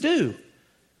 And please do.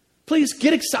 Please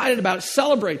get excited about it.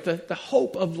 Celebrate the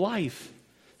hope of life.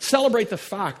 Celebrate the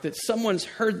fact that someone's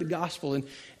heard the gospel and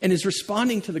is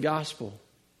responding to the gospel.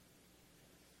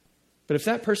 But if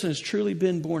that person has truly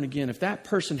been born again, if that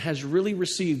person has really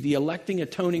received the electing,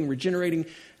 atoning, regenerating,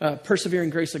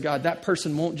 persevering grace of God, that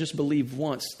person won't just believe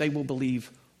once. They will believe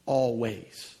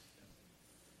always.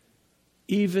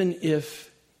 Even if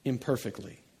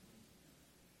imperfectly.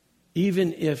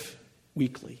 Even if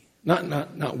weakly.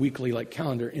 Not weakly like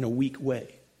calendar, in a weak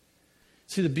way.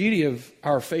 See, the beauty of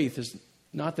our faith is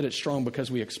not that it's strong because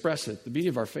we express it. The beauty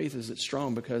of our faith is it's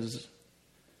strong because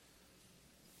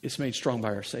it's made strong by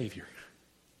our Savior.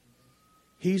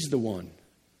 He's the one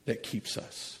that keeps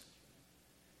us.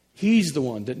 He's the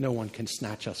one that no one can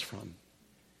snatch us from.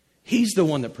 He's the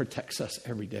one that protects us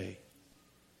every day.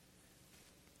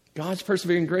 God's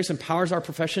persevering grace empowers our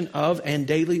profession of and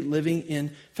daily living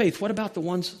in faith. What about the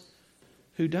ones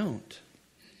who don't?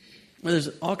 Well, there's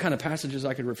all kind of passages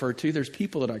I could refer to. There's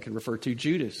people that I could refer to.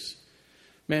 Judas.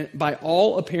 Man, by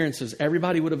all appearances,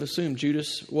 everybody would have assumed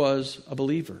Judas was a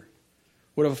believer.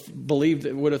 Would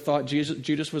have thought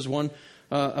Judas was one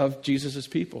of Jesus'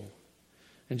 people.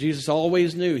 And Jesus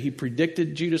always knew. He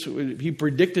predicted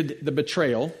the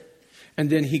betrayal. And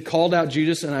then he called out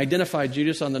Judas and identified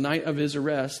Judas on the night of his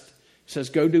arrest. He says,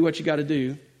 go do what you got to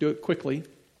do. Do it quickly.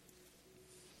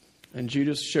 And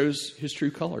Judas shows his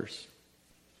true colors.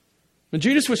 When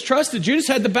Judas was trusted, Judas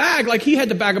had the bag. Like he had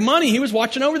the bag of money. He was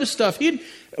watching over the stuff.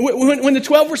 When the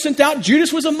 12 were sent out,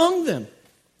 Judas was among them.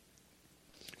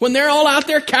 When they're all out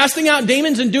there casting out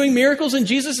demons and doing miracles in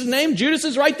Jesus' name, Judas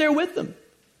is right there with them.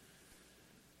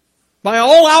 By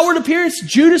all outward appearance,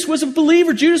 Judas was a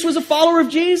believer. Judas was a follower of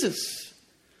Jesus.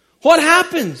 What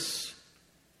happens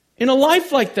in a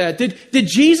life like that? Did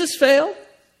Jesus fail?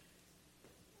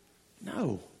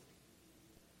 No.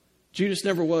 Judas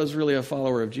never was really a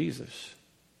follower of Jesus.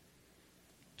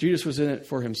 Judas was in it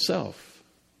for himself.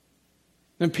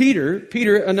 And Peter,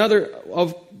 another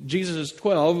of Jesus'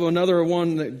 12, another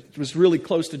one that was really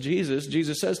close to Jesus,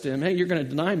 Jesus says to him, hey, you're going to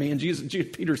deny me. And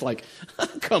Peter's like,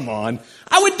 come on,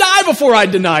 I would die before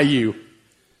I'd deny you.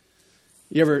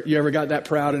 You ever got that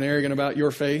proud and arrogant about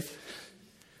your faith?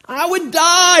 I would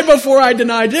die before I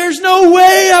denied. There's no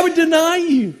way I would deny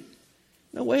you.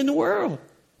 No way in the world.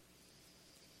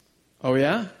 Oh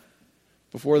yeah?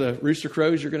 Before the rooster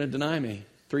crows, you're going to deny me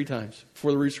 3 times.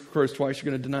 Before the rooster crows twice,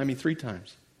 you're going to deny me 3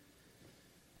 times.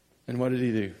 And what did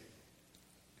he do?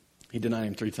 He denied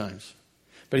him 3 times.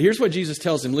 But here's what Jesus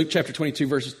tells him. Luke chapter 22,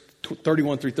 verses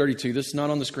 31 through 32. This is not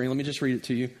on the screen. Let me just read it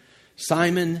to you.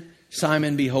 Simon,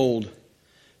 Simon, behold,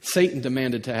 Satan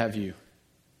demanded to have you.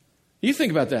 You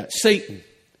think about that. Satan,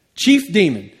 chief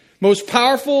demon, most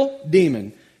powerful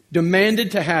demon,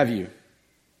 demanded to have you,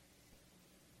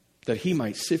 that he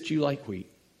might sift you like wheat.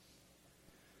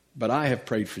 But I have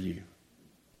prayed for you.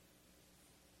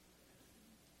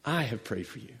 I have prayed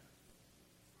for you,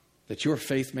 that your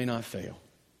faith may not fail.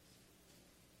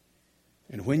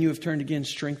 And when you have turned again,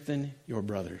 strengthen your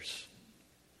brothers.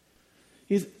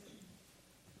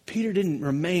 Peter didn't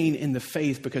remain in the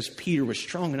faith because Peter was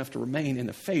strong enough to remain in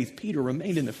the faith. Peter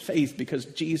remained in the faith because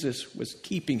Jesus was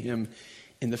keeping him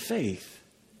in the faith.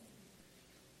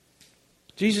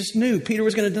 Jesus knew Peter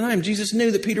was going to deny him. Jesus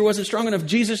knew that Peter wasn't strong enough.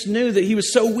 Jesus knew that he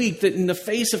was so weak that in the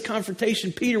face of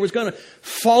confrontation, Peter was going to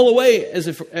fall away as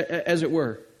it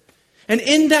were. And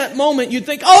in that moment, you'd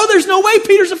think, oh, there's no way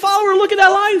Peter's a follower. Look at that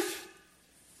life.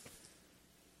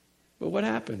 But what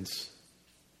happens?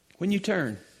 When you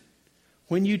turn,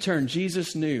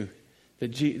 Jesus knew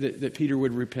that Peter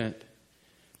would repent.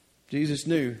 Jesus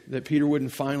knew that Peter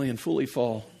wouldn't finally and fully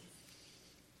fall,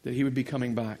 that he would be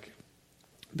coming back.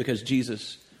 Because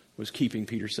Jesus was keeping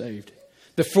Peter saved.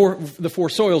 The four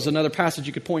soils, another passage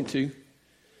you could point to.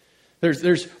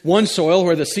 There's one soil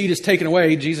where the seed is taken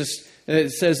away. Jesus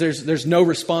says there's no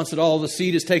response at all. The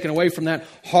seed is taken away from that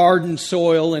hardened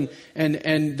soil, and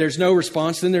there's no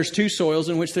response. Then there's 2 soils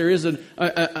in which there is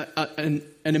an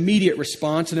immediate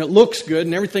response, and it looks good,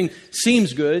 and everything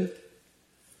seems good.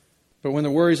 But when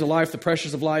the worries of life, the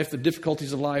pressures of life, the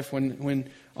difficulties of life, when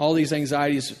all these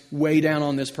anxieties weigh down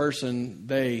on this person,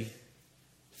 they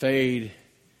fade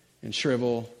and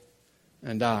shrivel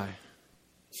and die.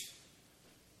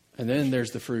 And then there's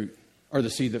the fruit, or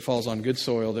the seed that falls on good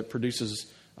soil that produces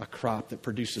a crop, that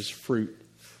produces fruit,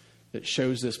 that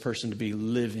shows this person to be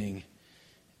living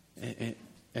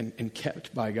and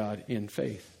kept by God in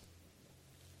faith.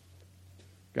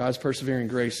 God's persevering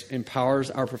grace empowers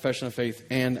our profession of faith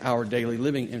and our daily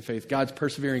living in faith. God's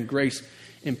persevering grace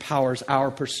empowers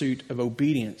our pursuit of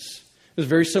obedience. It was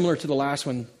very similar to the last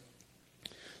one.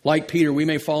 Like Peter, we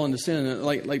may fall into sin.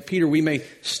 Like Peter, we may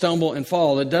stumble and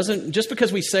fall. It doesn't, just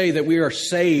because we say that we are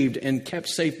saved and kept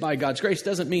safe by God's grace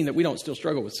doesn't mean that we don't still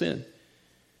struggle with sin.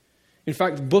 In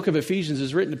fact, the book of Ephesians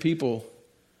is written to people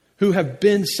who have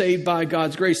been saved by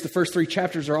God's grace. The first 3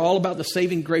 chapters are all about the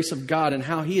saving grace of God and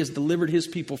how He has delivered His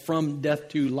people from death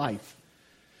to life.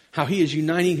 How He is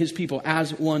uniting His people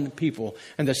as one people.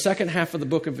 And the second half of the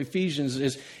book of Ephesians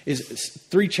is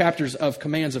 3 chapters of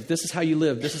commands of this is how you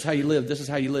live, this is how you live, this is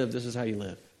how you live, this is how you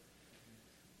live.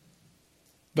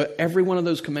 But every one of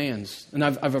those commands, and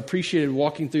I've appreciated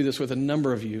walking through this with a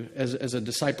number of you as a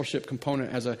discipleship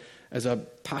component, as a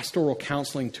pastoral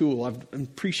counseling tool. I've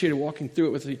appreciated walking through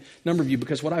it with a number of you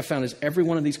because what I've found is every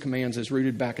one of these commands is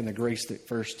rooted back in the grace that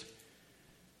first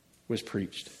was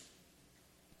preached.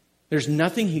 There's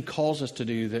nothing He calls us to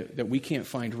do that we can't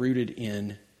find rooted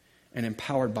in and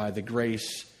empowered by the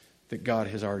grace that God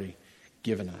has already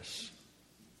given us.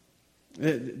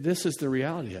 This is the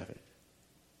reality of it.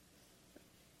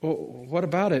 Well, what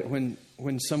about it when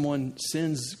someone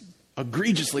sins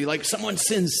egregiously, like someone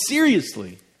sins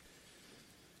seriously?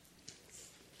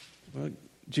 Well,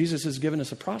 Jesus has given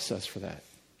us a process for that.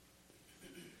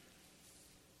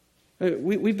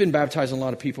 We've been baptizing a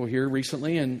lot of people here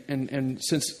recently, and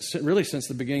since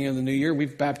the beginning of the new year,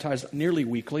 we've baptized nearly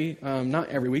weekly. Not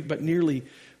every week, but nearly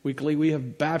weekly. We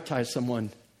have baptized someone.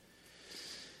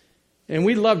 And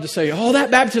we'd love to say, oh,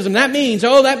 that baptism, that means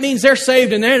they're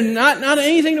saved and they're not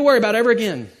anything to worry about ever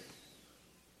again.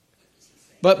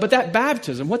 But that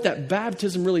baptism, what that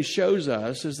baptism really shows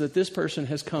us is that this person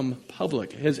has come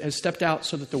public, has stepped out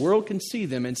so that the world can see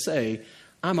them and say,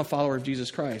 I'm a follower of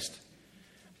Jesus Christ.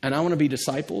 And I want to be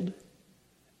discipled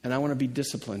and I want to be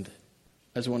disciplined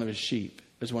as one of His sheep,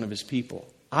 as one of His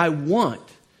people. I want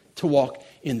to walk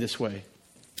in this way.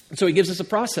 And so He gives us a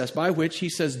process by which He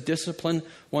says, discipline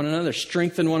one another,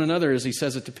 strengthen one another, as He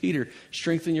says it to Peter,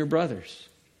 strengthen your brothers.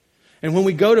 And when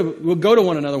we'll go to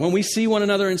one another, when we see one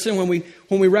another in sin, when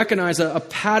we recognize a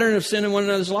pattern of sin in one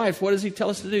another's life, what does He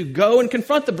tell us to do? Go and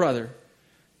confront the brother.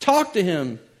 Talk to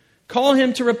him. Call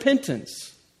him to repentance.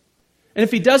 And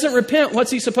if he doesn't repent,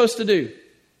 what's he supposed to do?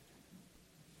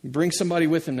 Bring somebody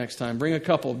with him next time. Bring a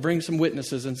couple. Bring some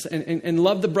witnesses and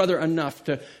love the brother enough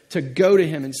to go to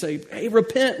him and say, hey,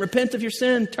 repent of your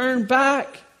sin. Turn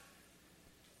back.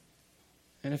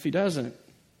 And if he doesn't,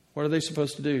 what are they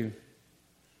supposed to do?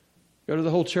 Go to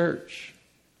the whole church.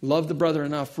 Love the brother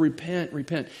enough.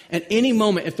 Repent. At any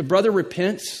moment, if the brother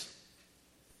repents,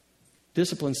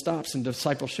 discipline stops and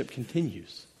discipleship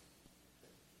continues.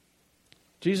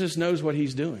 Jesus knows what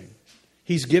He's doing.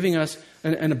 He's giving us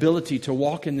an ability to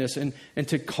walk in this and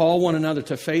to call one another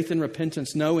to faith and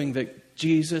repentance, knowing that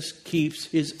Jesus keeps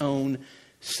His own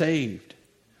saved.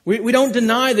 We don't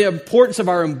deny the importance of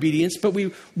our obedience, but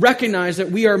we recognize that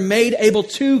we are made able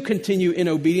to continue in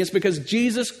obedience because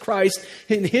Jesus Christ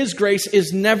in His grace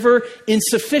is never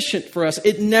insufficient for us.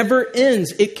 It never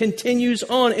ends. It continues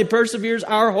on. It perseveres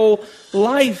our whole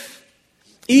life.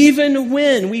 Even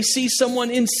when we see someone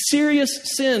in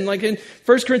serious sin, like in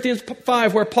 1 Corinthians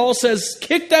 5, where Paul says,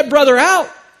 kick that brother out,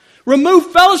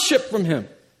 remove fellowship from him.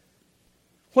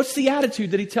 What's the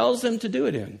attitude that he tells them to do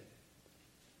it in?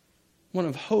 One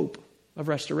of hope, of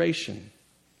restoration.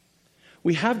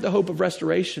 We have the hope of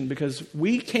restoration because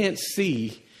we can't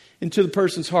see into the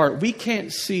person's heart. We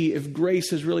can't see if grace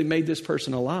has really made this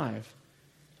person alive.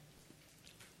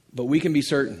 But we can be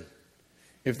certain.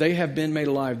 If they have been made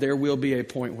alive, there will be a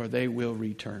point where they will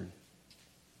return.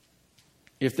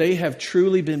 If they have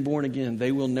truly been born again,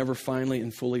 they will never finally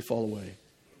and fully fall away.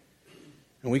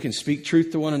 And we can speak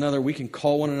truth to one another. We can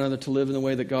call one another to live in the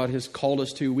way that God has called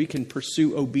us to. We can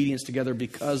pursue obedience together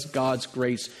because God's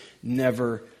grace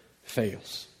never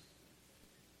fails.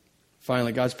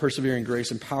 Finally, God's persevering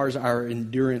grace empowers our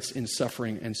endurance in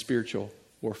suffering and spiritual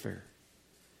warfare.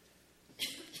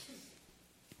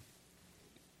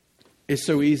 It's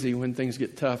so easy when things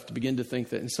get tough to begin to think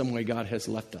that in some way God has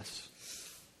left us.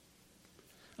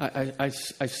 I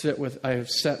have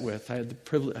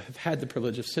had the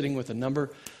privilege of sitting with a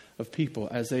number of people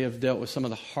as they have dealt with some of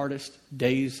the hardest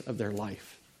days of their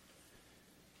life.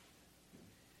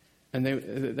 And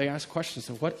they ask questions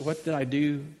of what did I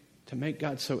do to make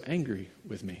God so angry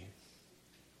with me?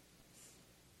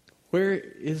 Where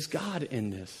is God in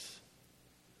this?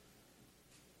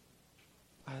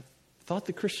 I thought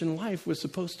the Christian life was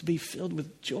supposed to be filled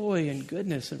with joy and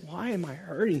goodness, and why am I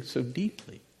hurting so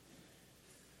deeply?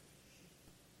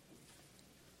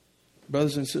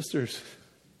 Brothers and sisters,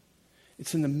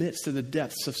 it's in the midst of the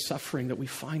depths of suffering that we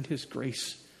find His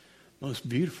grace most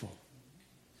beautiful.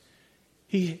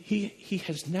 He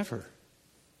has never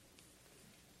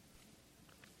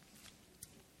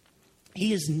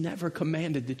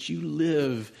commanded that you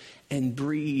live and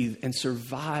breathe and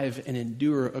survive and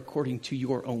endure according to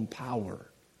your own power.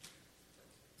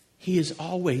 He has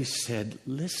always said,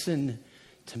 listen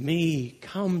to me,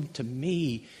 come to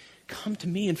me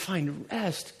and find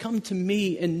rest. Come to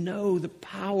me and know the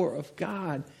power of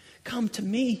God. Come to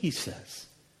me, He says.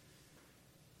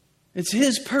 It's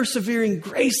His persevering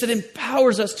grace that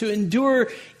empowers us to endure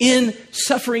in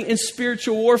suffering and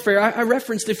spiritual warfare. I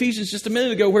referenced Ephesians just a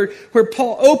minute ago where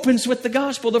Paul opens with the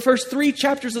gospel. The first 3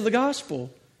 chapters of the gospel,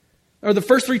 or the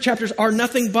first 3 chapters, are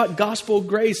nothing but gospel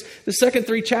grace. The second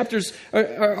 3 chapters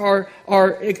are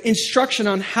instruction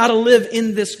on how to live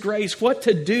in this grace, what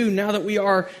to do now that we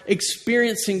are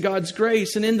experiencing God's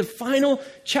grace. And in the final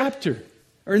chapter,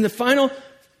 or in the final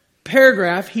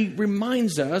paragraph, he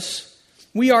reminds us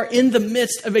we are in the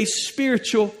midst of a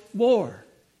spiritual war.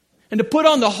 And to put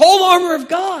on the whole armor of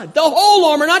God, the whole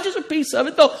armor, not just a piece of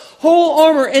it, the whole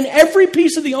armor. And every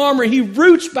piece of the armor, he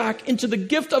roots back into the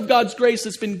gift of God's grace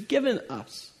that's been given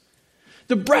us.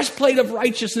 The breastplate of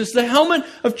righteousness, the helmet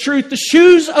of truth, the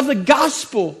shoes of the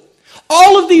gospel.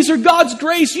 All of these are God's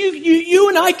grace. You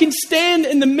and I can stand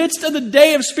in the midst of the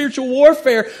day of spiritual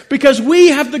warfare because we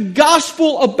have the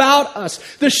gospel about us.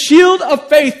 The shield of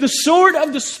faith, the sword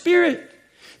of the Spirit.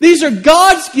 These are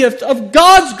God's gift of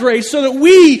God's grace so that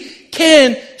we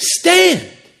can stand.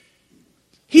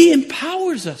 He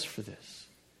empowers us for this.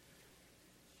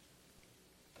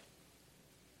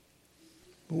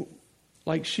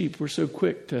 Like sheep, we're so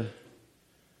quick to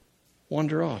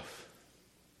wander off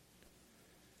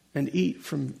and eat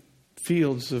from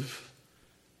fields of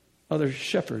other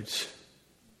shepherds,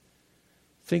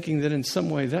 thinking that in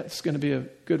some way that's going to be a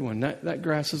good one. That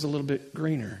grass is a little bit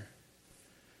greener.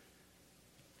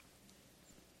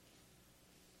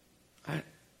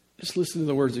 Just listen to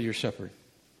the words of your shepherd.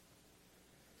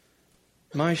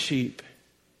 My sheep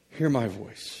hear my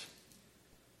voice.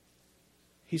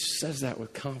 He says that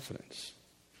with confidence.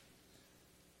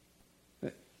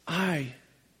 That I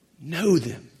know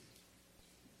them.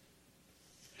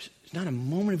 There's not a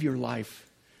moment of your life,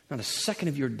 not a second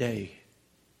of your day,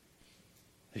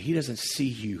 that He doesn't see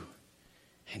you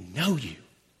and know you.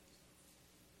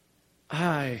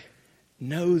 I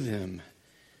know them,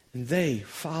 and they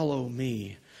follow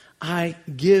me. I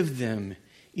give them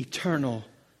eternal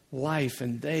life,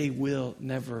 and they will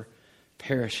never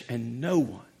perish. And no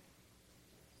one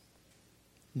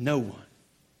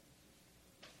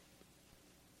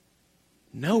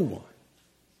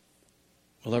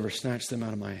will ever snatch them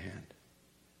out of my hand.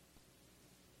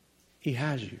 He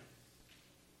has you.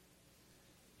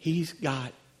 He's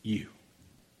got you.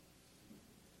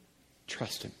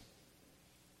 Trust Him.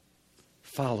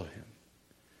 Follow Him.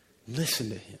 Listen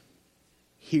to Him.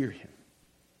 Hear Him.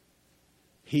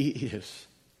 He is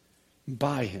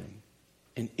by Him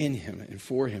and in Him and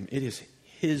for Him. It is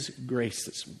His grace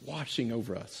that's washing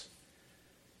over us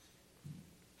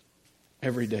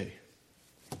every day.